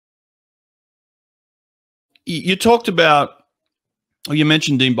You talked about, well, you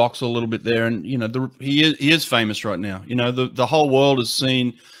mentioned Dean Boxall a little bit there, and you know he is famous right now. You know the whole world has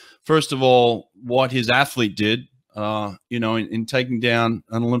seen, first of all, what his athlete did. You know, in taking down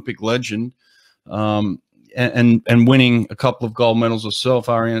an Olympic legend, and winning a couple of gold medals herself,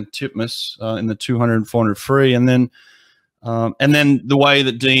 Ariarne Titmus, in the 200 and 400 free, and then the way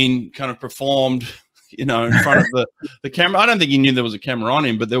that Dean kind of performed, you know, in front of the camera. I don't think he knew there was a camera on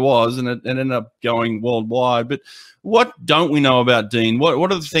him, but there was, and it ended up going worldwide. But what don't we know about Dean?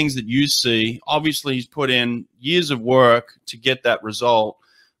 What are the things that you see? Obviously, he's put in years of work to get that result,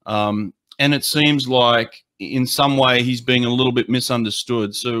 and it seems like in some way he's being a little bit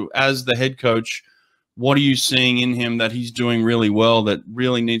misunderstood. So as the head coach, what are you seeing in him that he's doing really well that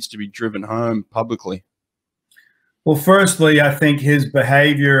really needs to be driven home publicly? Well, firstly, I think his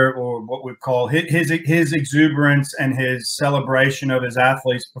behavior, or what we call his exuberance and his celebration of his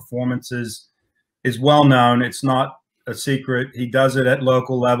athletes' performances, is well known. It's not a secret. He does it at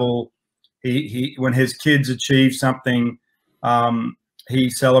local level. He when his kids achieve something, he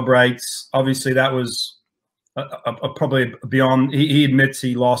celebrates. Obviously, that was probably beyond. He admits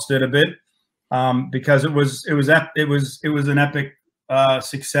he lost it a bit because it was an epic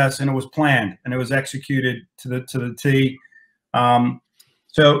success, and it was planned and it was executed to the T.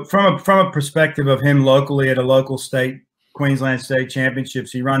 So from a perspective of him locally at a local Queensland State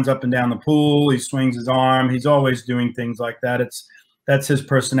Championships, he runs up and down the pool, he swings his arm, he's always doing things like that. That's his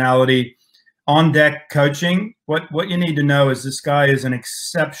personality. On deck coaching, what you need to know is this guy is an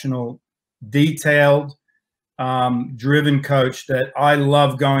exceptional, detailed, driven coach that I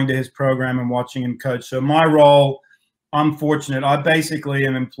love going to his program and watching him coach. So my role, I'm fortunate. I basically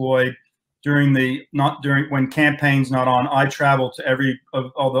am employed when campaign's not on. I travel to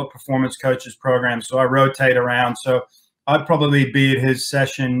all the performance coaches programs, so I rotate around. So I'd probably be at his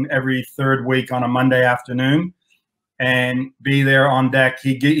session every third week on a Monday afternoon, and be there on deck.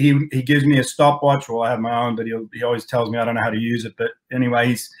 He gives me a stopwatch. Well, I have my own, but he always tells me I don't know how to use it. But anyway,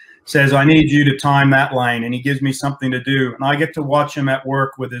 he says, I need you to time that lane, and he gives me something to do, and I get to watch him at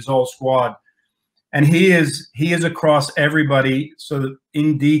work with his whole squad. And he is across everybody, so that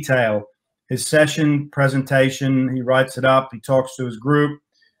in detail, his session presentation, he writes it up, he talks to his group,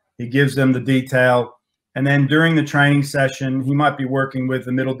 he gives them the detail. And then during the training session, he might be working with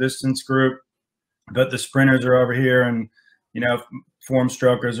the middle distance group, but the sprinters are over here, and, you know, form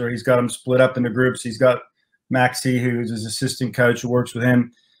strokers, or he's got them split up into groups. He's got Maxie, who's his assistant coach, who works with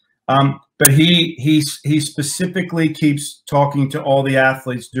him. But he specifically keeps talking to all the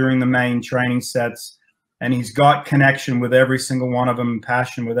athletes during the main training sets, and he's got connection with every single one of them,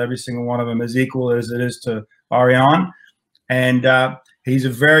 passion with every single one of them, as equal as it is to Ariarne. And he's a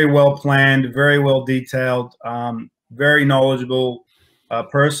very well planned, very well detailed, very knowledgeable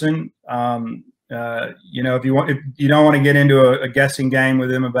person. You know, if you don't want to get into a guessing game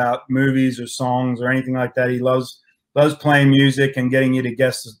with him about movies or songs or anything like that, he loves playing music and getting you to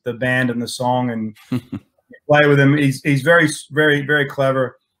guess the band and the song and play with him. He's very, very, very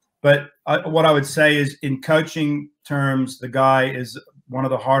clever. But what I would say is, in coaching terms, the guy is one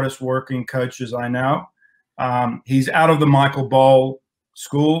of the hardest working coaches I know. He's out of the Michael Bohl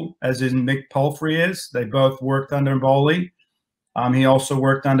school, as in Mick Palfrey is. They both worked under Bohl. He also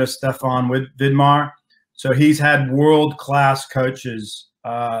worked under Stefan Vidmar. So he's had world-class coaches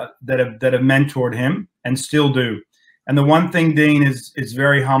that have mentored him and still do. And the one thing, Dean, is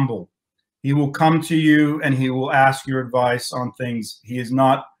very humble. He will come to you and he will ask your advice on things. He is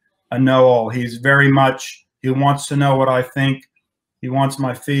not a know-all. He's very much, he wants to know what I think. He wants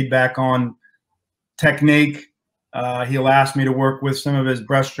my feedback on technique. He'll ask me to work with some of his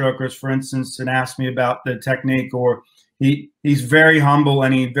breaststrokers, for instance, and ask me about the technique. Or he's very humble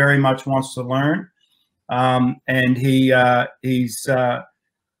and he very much wants to learn. And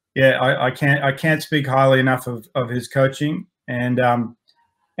yeah, I can't speak highly enough of his coaching. And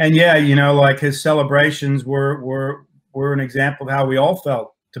yeah, you know, like his celebrations were an example of how we all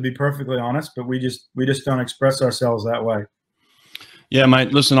felt, to be perfectly honest, but we just don't express ourselves that way. Yeah,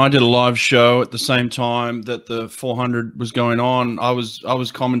 mate. Listen, I did a live show at the same time that the 400 was going on. I was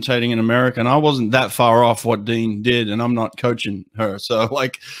commentating in America, and I wasn't that far off what Dean did, and I'm not coaching her. So,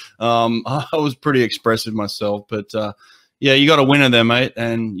 like, I was pretty expressive myself. But yeah, you got a winner there, mate,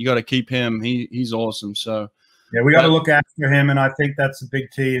 and you got to keep him. He's awesome. So yeah, we got to look after him, and I think that's the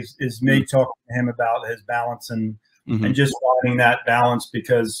big key is me talking to him about his balance and just finding that balance,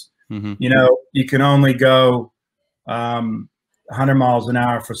 because you know, you can only go 100 miles an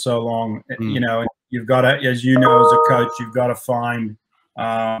hour for so long. You know, you've got to, as you know, as a coach, you've got to find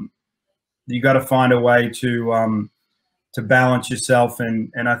a way to to balance yourself,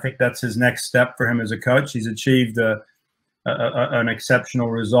 and I think that's his next step for him as a coach. He's achieved an exceptional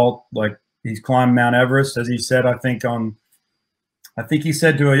result. Like, he's climbed Mount Everest, as he said. I think he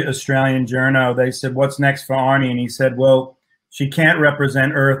said to an Australian journo, they said, "What's next for Arnie?" And he said, "Well, she can't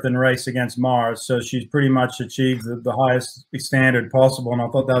represent Earth and race against Mars, so she's pretty much achieved the highest standard possible." And I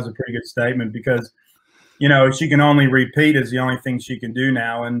thought that was a pretty good statement, because, you know, she can only repeat is the only thing she can do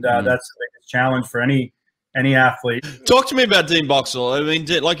now, and that's the biggest challenge for any athlete. Talk to me about Dean Boxall. I mean,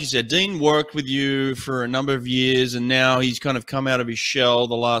 like you said, Dean worked with you for a number of years, and now he's kind of come out of his shell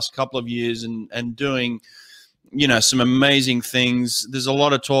the last couple of years and doing, you know, some amazing things. There's a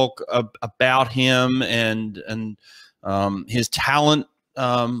lot of talk about him and his talent.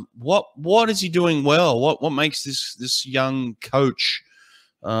 What is he doing well? What makes this young coach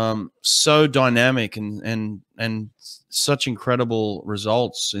so dynamic and such incredible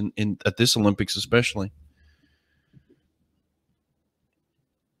results at this Olympics especially?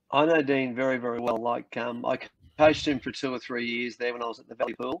 I know Dean very, very well. Like, I coached him for 2 or 3 years there when I was at the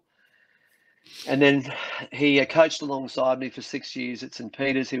Valley Pool. And then he coached alongside me for 6 years at St.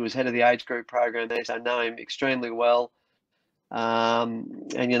 Peter's. He was head of the age group program there, so I know him extremely well.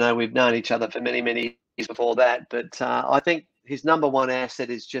 And, you know, we've known each other for many, many years before that. But I think his number one asset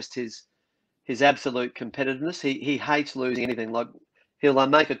is just his absolute competitiveness. He hates losing anything. Like, he'll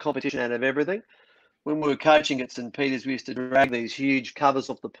make a competition out of everything. When we were coaching at St. Peter's, we used to drag these huge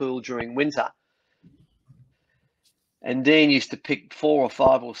covers off the pool during winter. And Dean used to pick 4 or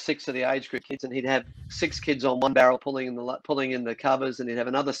 5 or 6 of the age group kids, and he'd have 6 kids on one barrel pulling in the covers, and he'd have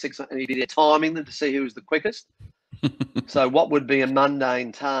another 6, and he'd be timing them to see who was the quickest. So what would be a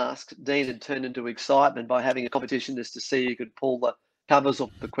mundane task, Dean had turned into excitement by having a competition just to see who could pull the covers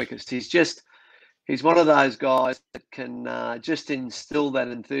off the quickest. He's one of those guys that can just instill that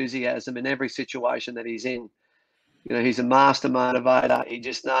enthusiasm in every situation that he's in. You know, he's a master motivator. He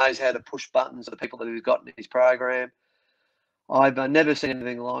just knows how to push buttons of the people that he's got in his program. I've never seen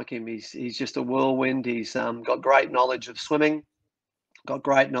anything like him. He's just a whirlwind. He's got great knowledge of swimming, got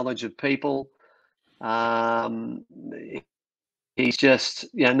great knowledge of people. He's just,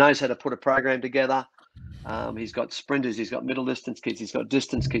 you know, knows how to put a program together. He's got sprinters, he's got middle distance kids, he's got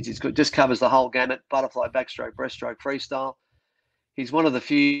distance kids, just covers the whole gamut: butterfly, backstroke, breaststroke, freestyle. He's one of the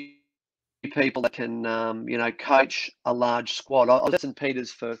few people that can, you know, coach a large squad. I was at St.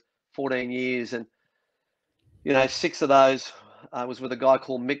 Peter's for 14 years, and, you know, 6 of those was with a guy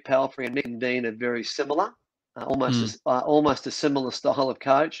called Mick Palfrey, and Mick and Dean are very similar, almost a similar style of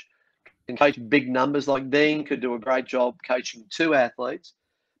coach. Can coach big numbers. Like, Dean could do a great job coaching 2 athletes,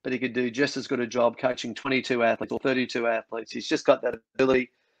 but he could do just as good a job coaching 22 athletes or 32 athletes. He's just got that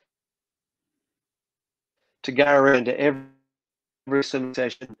ability to go around to every swim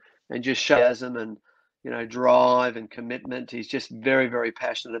session and just show enthusiasm and, you know, drive and commitment. He's just very, very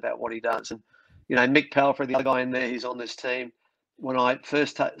passionate about what he does. And, you know, Mick Palfrey, the other guy in there, he's on this team. When I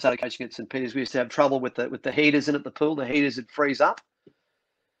first started coaching at St. Peter's, we used to have trouble with the heaters in at the pool. The heaters would freeze up.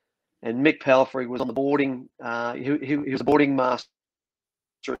 And Mick Palfrey was on the boarding. He was a boarding master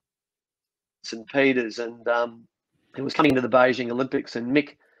at St. Peter's, and he was coming to the Beijing Olympics. And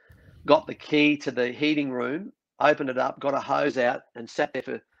Mick got the key to the heating room, opened it up, got a hose out, and sat there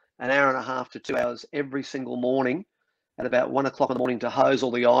for an hour and a half to 2 hours every single morning at about 1 o'clock in the morning to hose all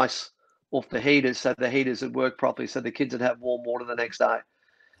the ice off the heaters, so the heaters would work properly, so the kids would have warm water the next day.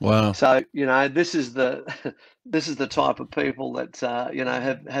 Wow. So, you know, this is the type of people that you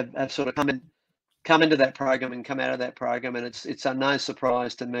know, have sort of come into that program and come out of that program, and it's a no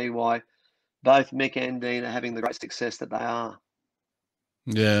surprise to me why both Mick and Dean are having the great success that they are.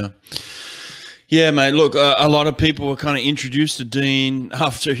 Yeah. Yeah, mate. Look, a lot of people were kind of introduced to Dean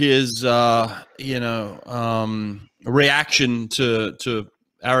after his, you know, reaction to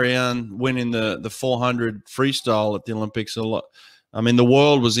Ariarne winning the 400 freestyle at the Olympics. A lot. I mean, the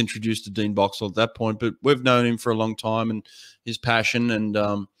world was introduced to Dean Boxall at that point, but we've known him for a long time, and his passion. And,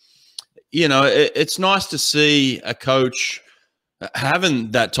 you know, it's nice to see a coach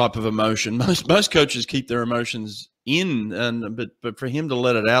having that type of emotion. Most coaches keep their emotions in, but for him to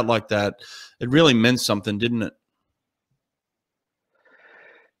let it out like that, it really meant something, didn't it?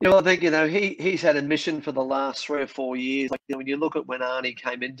 Yeah, well, I think, you know, he's had a mission for the last 3 or 4 years. Like, you know, when you look at when Arnie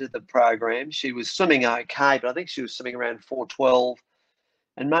came into the program, she was swimming okay, but I think she was swimming around 4:12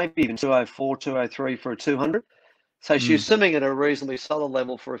 and maybe even 2:04, 2:03 for a 200. So she was swimming at a reasonably solid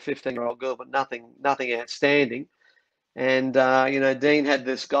level for a 15-year-old girl, but nothing outstanding. And, you know, Dean had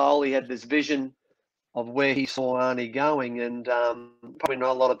this goal, he had this vision of where he saw Arnie going, and probably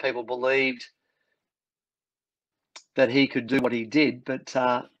not a lot of people believed that he could do what he did, but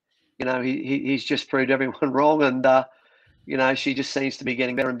you know, he's just proved everyone wrong. And you know, she just seems to be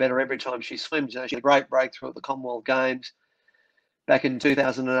getting better and better every time she swims. You know, she had a great breakthrough at the Commonwealth Games back in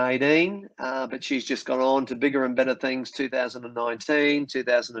 2018, but she's just gone on to bigger and better things 2019,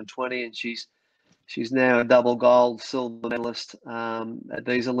 2020, and she's now a double gold, silver medalist at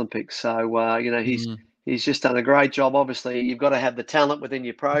these Olympics. So, you know, he's just done a great job. Obviously, you've got to have the talent within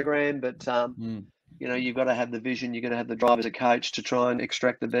your program, but, you know, you've got to have the vision. You've got to have the drive as a coach to try and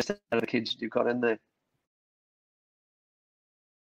extract the best out of the kids you've got in there.